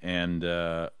and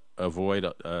avoid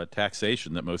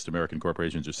taxation that most American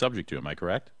corporations are subject to. Am I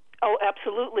correct? Oh,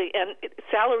 absolutely. And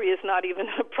salary is not even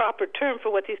a proper term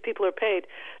for what these people are paid.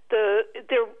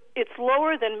 It's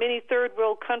lower than many third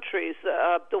world countries.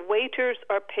 The waiters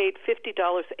are paid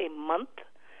 $50 a month.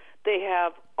 They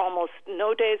have almost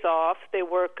no days off. They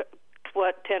work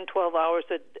 10, 12 hours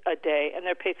a day, and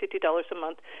they're paid $50 a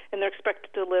month, and they're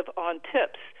expected to live on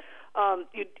tips.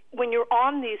 When you're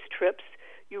on these trips,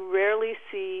 you rarely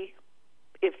see,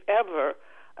 if ever,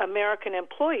 American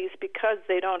employees because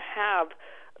they don't have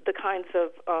the kinds of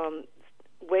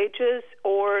wages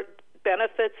or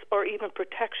benefits or even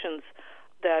protections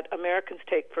that Americans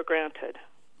take for granted.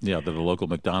 Yeah, that a local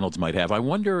McDonald's might have. I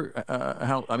wonder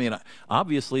how,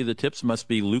 obviously the tips must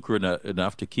be lucrative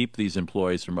enough to keep these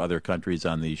employees from other countries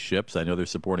on these ships. I know they're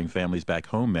supporting families back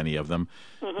home, many of them.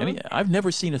 Mm-hmm. I've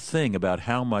never seen a thing about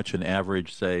how much an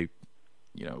average, say,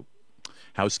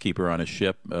 housekeeper on a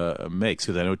ship makes,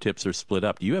 because I know tips are split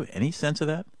up. Do you have any sense of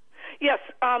that? Yes.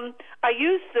 I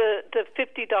use the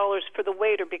 $50 for the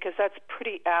waiter because that's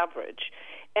pretty average.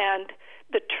 And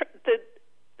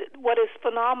what is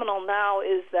phenomenal now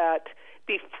is that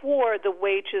before the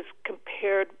wages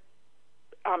compared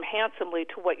handsomely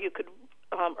to what you could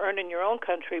earn in your own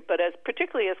country, but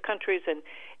particularly as countries in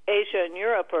Asia and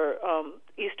Europe or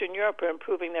Eastern Europe are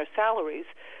improving their salaries,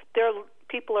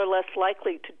 people are less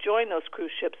likely to join those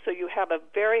cruise ships, so you have a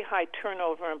very high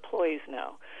turnover of employees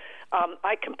now.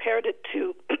 I compared it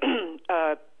to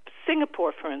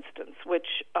Singapore, for instance, which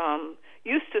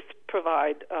used to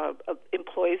provide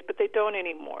employees, but they don't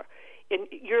anymore.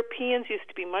 Europeans used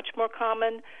to be much more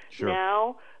common. Sure.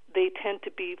 Now they tend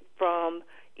to be from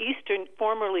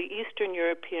formerly Eastern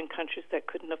European countries that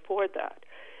couldn't afford that.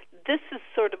 This is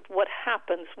sort of what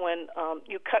happens when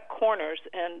you cut corners,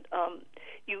 and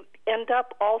you end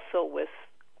up also with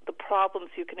the problems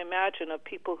you can imagine of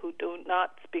people who do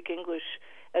not speak English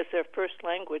as their first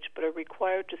language, but are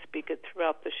required to speak it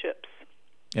throughout the ships.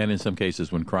 And in some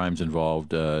cases, when crime's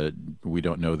involved, we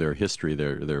don't know their history,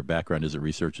 their background isn't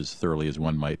researched as thoroughly as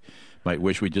one might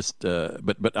wish. We just,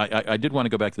 but I did want to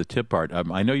go back to the tip part.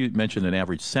 I know you mentioned an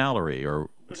average salary, or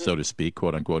so to speak,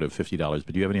 quote unquote, of $50.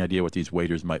 But do you have any idea what these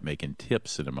waiters might make in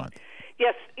tips in a month?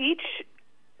 Yes,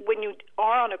 when you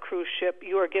are on a cruise ship,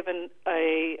 you are given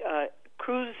a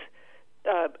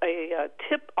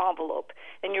tip envelope,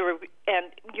 and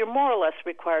you're more or less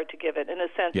required to give it. In a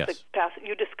sense, yes.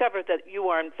 You discover that you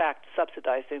are in fact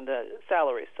subsidizing the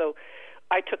salary. So,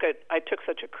 I took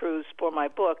such a cruise for my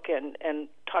book and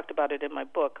talked about it in my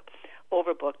book,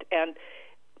 Overbooked. And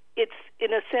it's,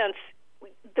 in a sense,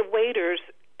 the waiters.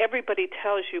 Everybody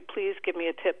tells you, please give me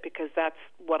a tip because that's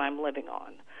what I'm living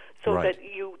on. So right. that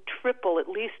you at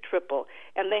least triple,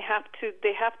 and they have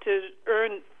to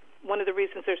earn. One of the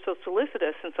reasons they're so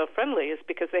solicitous and so friendly is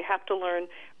because they have to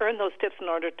earn those tips in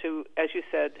order to, as you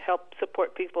said, help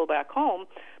support people back home,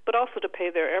 but also to pay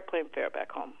their airplane fare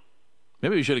back home.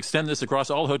 Maybe we should extend this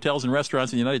across all hotels and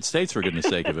restaurants in the United States, for goodness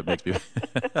sake, if it makes me... And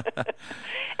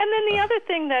then the other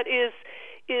thing that is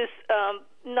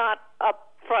not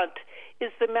up front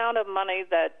is the amount of money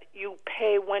that you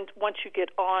pay once you get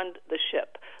on the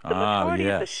ship. The majority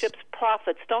of the ship's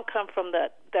profits don't come from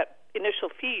that initial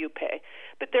fee you pay,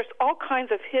 but there's all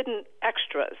kinds of hidden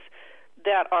extras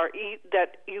that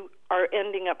you are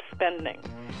ending up spending.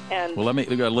 And well,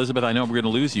 Elizabeth, I know we're going to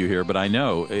lose you here, but I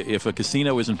know if a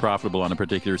casino isn't profitable on a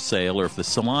particular sail, or if the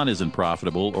salon isn't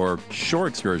profitable, or shore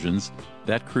excursions,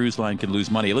 that cruise line can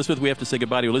lose money. Elizabeth, we have to say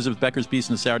goodbye to Elizabeth Becker's-Piece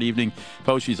in the Saturday Evening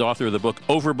Post. She's author of the book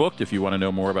Overbooked, if you want to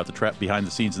know more about the behind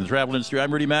the scenes in the travel industry.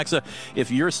 I'm Rudy Maxa.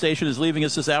 If your station is leaving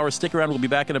us this hour, stick around. We'll be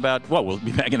back in we'll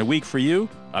be back in a week for you.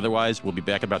 Otherwise, we'll be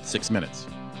back in about 6 minutes.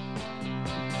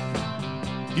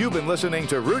 You've been listening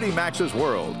to Rudy Maxa's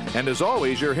World, and as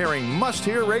always, you're hearing Must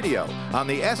Hear Radio on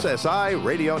the SSI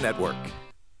Radio Network.